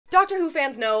Doctor Who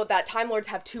fans know that Time Lords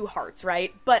have two hearts,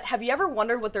 right? But have you ever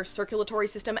wondered what their circulatory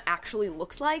system actually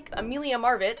looks like? Amelia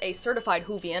Marvit, a certified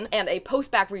Whovian and a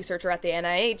post-bac researcher at the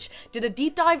NIH, did a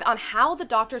deep dive on how the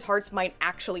Doctor's hearts might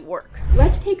actually work.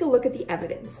 Let's take a look at the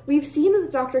evidence. We've seen that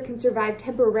the Doctor can survive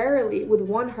temporarily with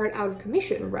one heart out of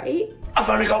commission, right? I've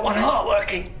only got one heart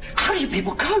working. How do you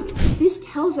people cope? This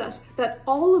tells us that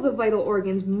all of the vital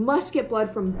organs must get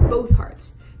blood from both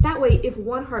hearts. That way, if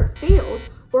one heart fails,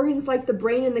 organs like the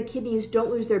brain and the kidneys don't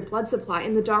lose their blood supply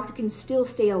and the Doctor can still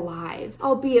stay alive,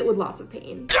 albeit with lots of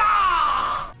pain.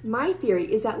 My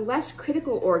theory is that less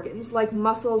critical organs, like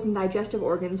muscles and digestive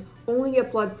organs, only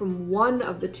get blood from one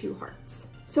of the two hearts.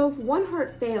 So if one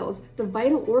heart fails, the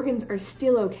vital organs are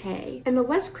still okay, and the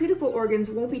less critical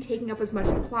organs won't be taking up as much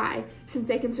supply since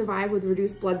they can survive with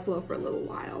reduced blood flow for a little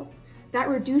while. That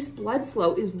reduced blood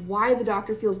flow is why the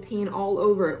Doctor feels pain all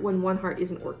over when one heart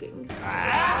isn't working.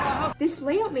 This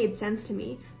layout made sense to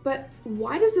me, but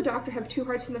why does the Doctor have two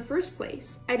hearts in the first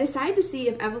place? I decided to see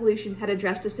if evolution had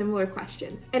addressed a similar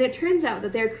question, and it turns out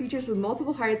that there are creatures with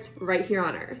multiple hearts right here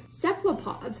on Earth.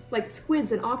 Cephalopods, like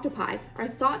squids and octopi, are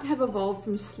thought to have evolved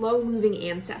from slow-moving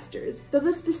ancestors. Though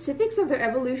the specifics of their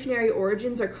evolutionary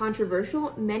origins are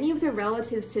controversial, many of their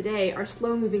relatives today are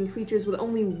slow-moving creatures with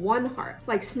only one heart,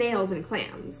 like snails and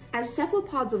clams. As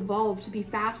cephalopods evolved to be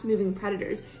fast-moving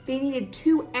predators, they needed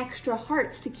two extra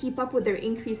hearts to keep up with their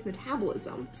increased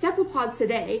metabolism. Cephalopods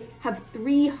today have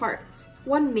 3 hearts,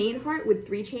 one main heart with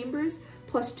 3 chambers,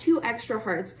 plus 2 extra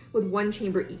hearts with 1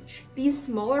 chamber each. These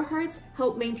smaller hearts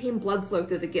help maintain blood flow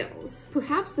through the gills.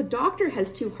 Perhaps the Doctor has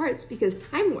 2 hearts because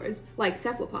Time Lords, like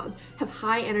cephalopods, have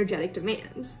high energetic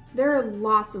demands. There are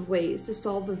lots of ways to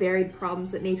solve the varied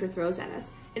problems that nature throws at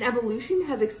us, and evolution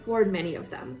has explored many of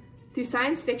them. Through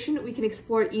science fiction, we can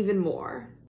explore even more.